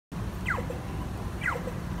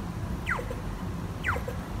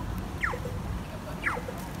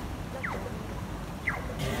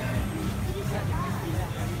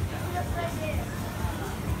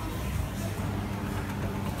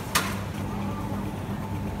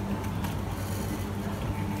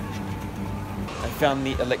found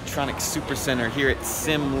the Electronic Super Center here at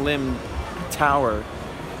Sim Lim Tower,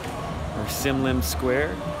 or Sim Lim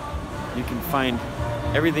Square. You can find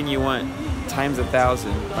everything you want times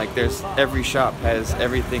 1,000. Like every shop has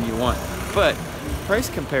everything you want. But price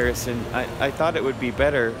comparison, I thought it would be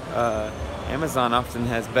better. Amazon often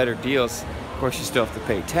has better deals. Of course, you still have to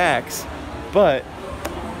pay tax, but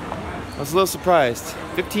I was a little surprised.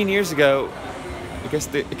 15 years ago, I guess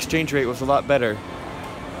the exchange rate was a lot better.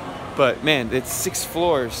 But man, it's 6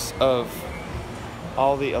 floors of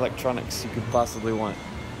all the electronics you could possibly want.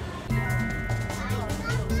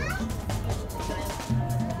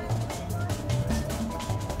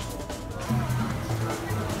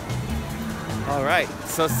 Alright,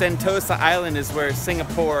 so Sentosa Island is where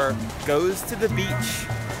Singapore goes to the beach.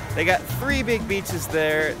 They got 3 big beaches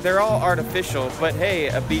there. They're all artificial, but hey,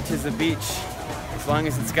 a beach is a beach. As long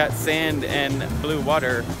as it's got sand and blue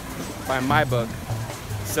water, by my book.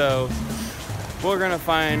 So we're gonna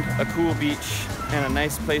find a cool beach and a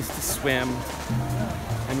nice place to swim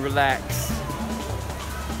and relax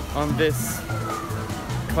on this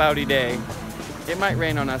cloudy day. It might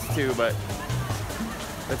rain on us too, but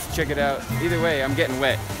let's check it out. Either way, I'm getting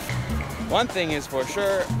wet. One thing is for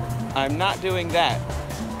sure, I'm not doing that.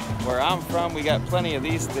 Where I'm from, we got plenty of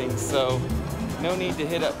these things, so no need to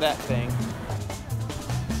hit up that thing.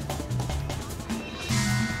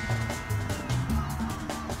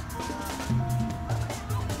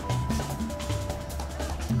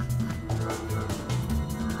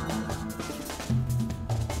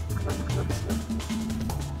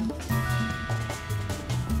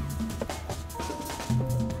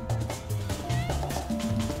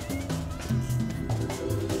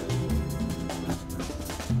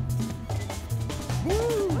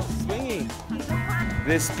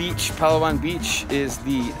 This beach, Palawan Beach, is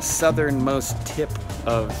the southernmost tip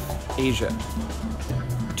of Asia.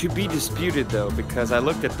 To be disputed though, because I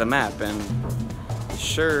looked at the map and it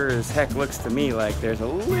sure as heck looks to me like there's a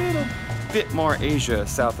little bit more Asia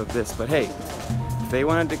south of this. But hey, if they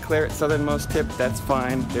want to declare it southernmost tip, that's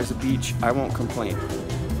fine. There's a beach, I won't complain.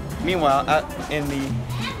 Meanwhile, out in the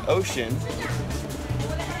ocean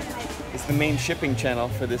is the main shipping channel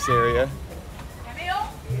for this area.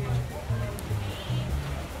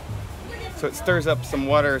 So it stirs up some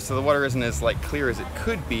water, so the water isn't as clear as it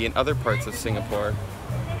could be in other parts of Singapore,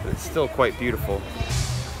 but it's still quite beautiful.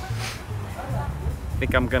 I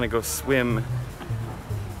think I'm gonna go swim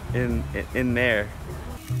in there.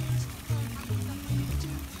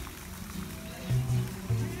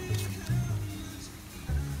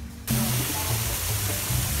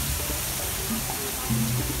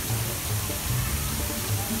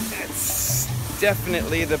 It's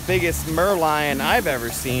definitely the biggest merlion I've ever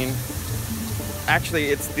seen. Actually,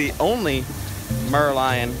 it's the only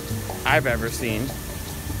merlion I've ever seen.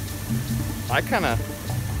 I kind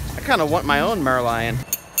of want my own merlion.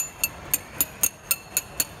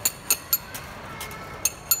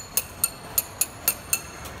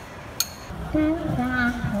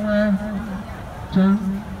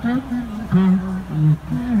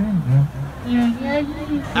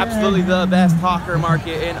 Absolutely the best hawker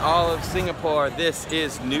market in all of Singapore. This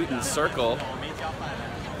is Newton Circle.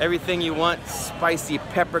 Everything you want: spicy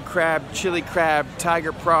pepper crab, chili crab,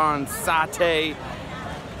 tiger prawns, satay,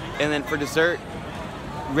 and then for dessert,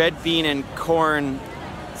 red bean and corn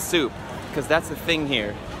soup, because that's the thing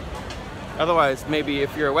here. Otherwise, maybe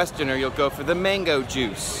if you're a Westerner, you'll go for the mango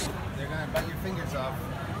juice. They're gonna bite your fingers off.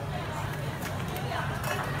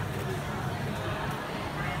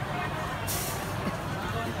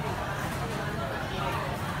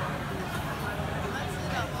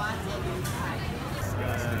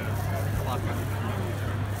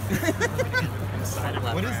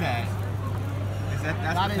 What is that?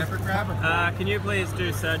 That's the pepper crab? Can you please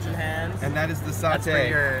do surgeon hands? And that is the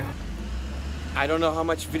satay. I don't know how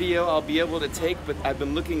much video I'll be able to take, but I've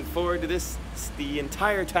been looking forward to this the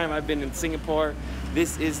entire time I've been in Singapore.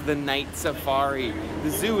 This is the night safari.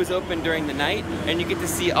 The zoo is open during the night, and you get to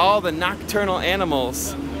see all the nocturnal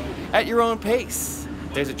animals at your own pace.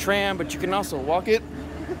 There's a tram, but you can also walk it,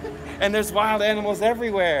 and there's wild animals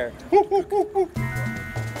everywhere.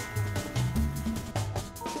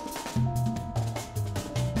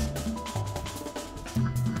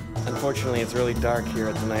 Unfortunately, it's really dark here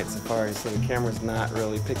at the night safari, so the camera's not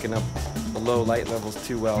really picking up the low light levels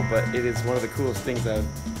too well, but it is one of the coolest things I've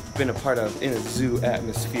been a part of in a zoo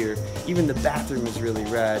atmosphere. Even the bathroom is really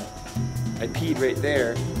rad. I peed right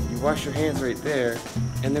there, you wash your hands right there,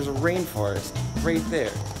 and there's a rainforest right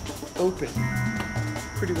there, open.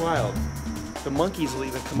 Pretty wild. The monkeys will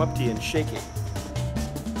even come up to you and shake it.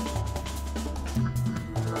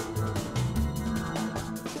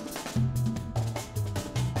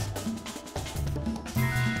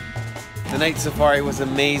 The night safari was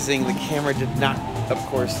amazing. The camera did not, of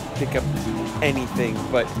course, pick up anything,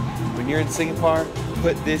 but when you're in Singapore,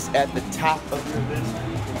 put this at the top of your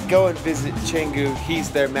list. Go and visit Canggu. He's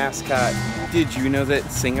their mascot. Did you know that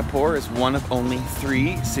Singapore is one of only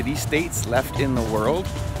 3 city-states left in the world?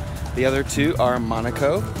 The other 2 are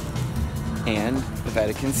Monaco and the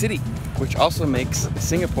Vatican City, which also makes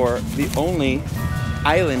Singapore the only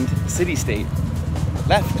island city-state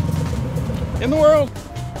left in the world.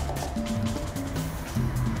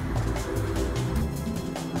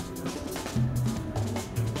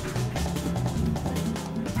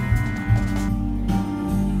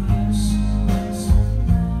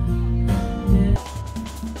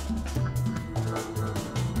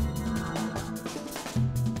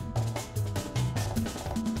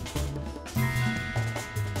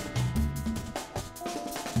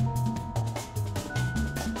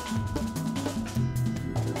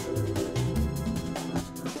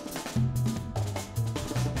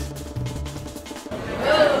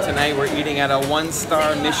 Tonight we're eating at a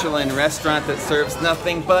 1-star Michelin restaurant that serves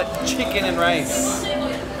nothing but chicken and rice.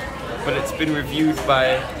 But it's been reviewed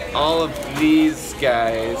by all of these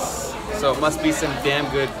guys, so it must be some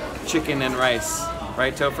damn good chicken and rice.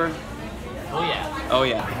 Right, Topher? Oh yeah. Oh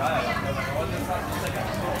yeah.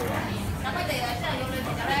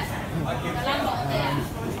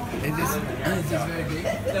 Is this very big?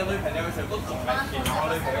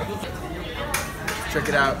 Check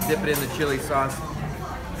it out, dip it in the chili sauce.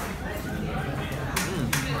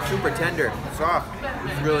 Super tender, soft,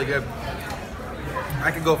 it's really good.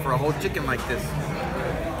 I could go for a whole chicken like this.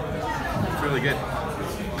 It's really good.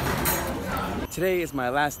 Today is my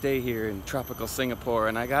last day here in tropical Singapore,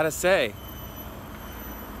 and I gotta say,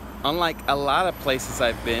 unlike a lot of places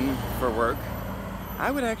I've been for work,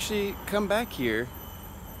 I would actually come back here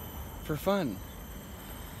for fun.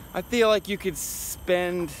 I feel like you could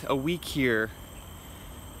spend a week here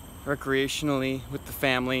recreationally with the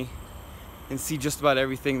family and see just about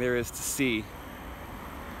everything there is to see.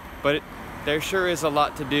 But there sure is a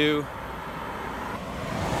lot to do,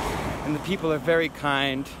 and the people are very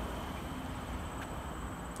kind,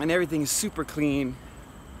 and everything is super clean.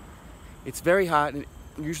 It's very hot, and it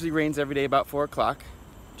usually rains every day about 4 o'clock,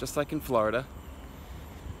 just like in Florida.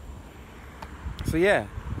 So yeah,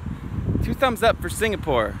 2 thumbs up for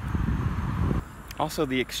Singapore. Also,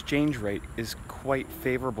 the exchange rate is quite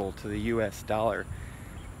favorable to the US dollar,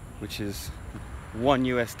 which is $1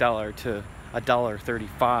 US to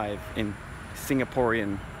 $1.35 in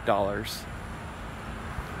Singaporean dollars.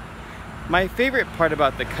 My favorite part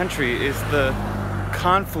about the country is the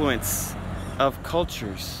confluence of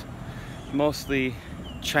cultures, mostly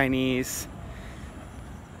Chinese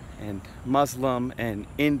and Muslim and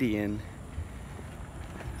Indian,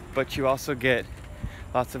 but you also get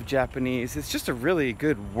lots of Japanese. It's just a really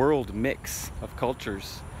good world mix of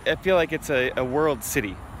cultures. I feel like it's a world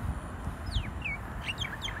city.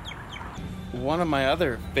 One of my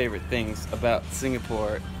other favorite things about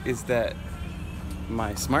Singapore is that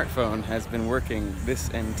my smartphone has been working this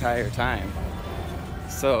entire time.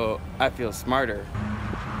 So I feel smarter.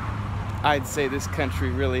 I'd say this country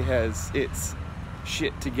really has its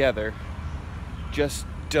shit together. Just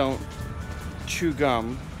don't chew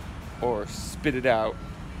gum or spit it out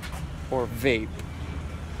or vape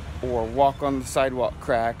or walk on the sidewalk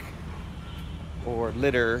crack or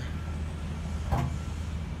litter.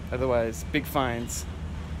 Otherwise, big fines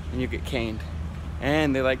and you get caned.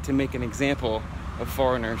 And they like to make an example of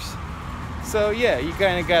foreigners. So yeah, you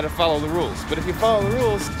kind of got to follow the rules. But if you follow the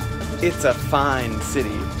rules, it's a fine city.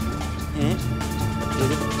 Get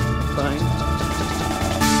it? Fine.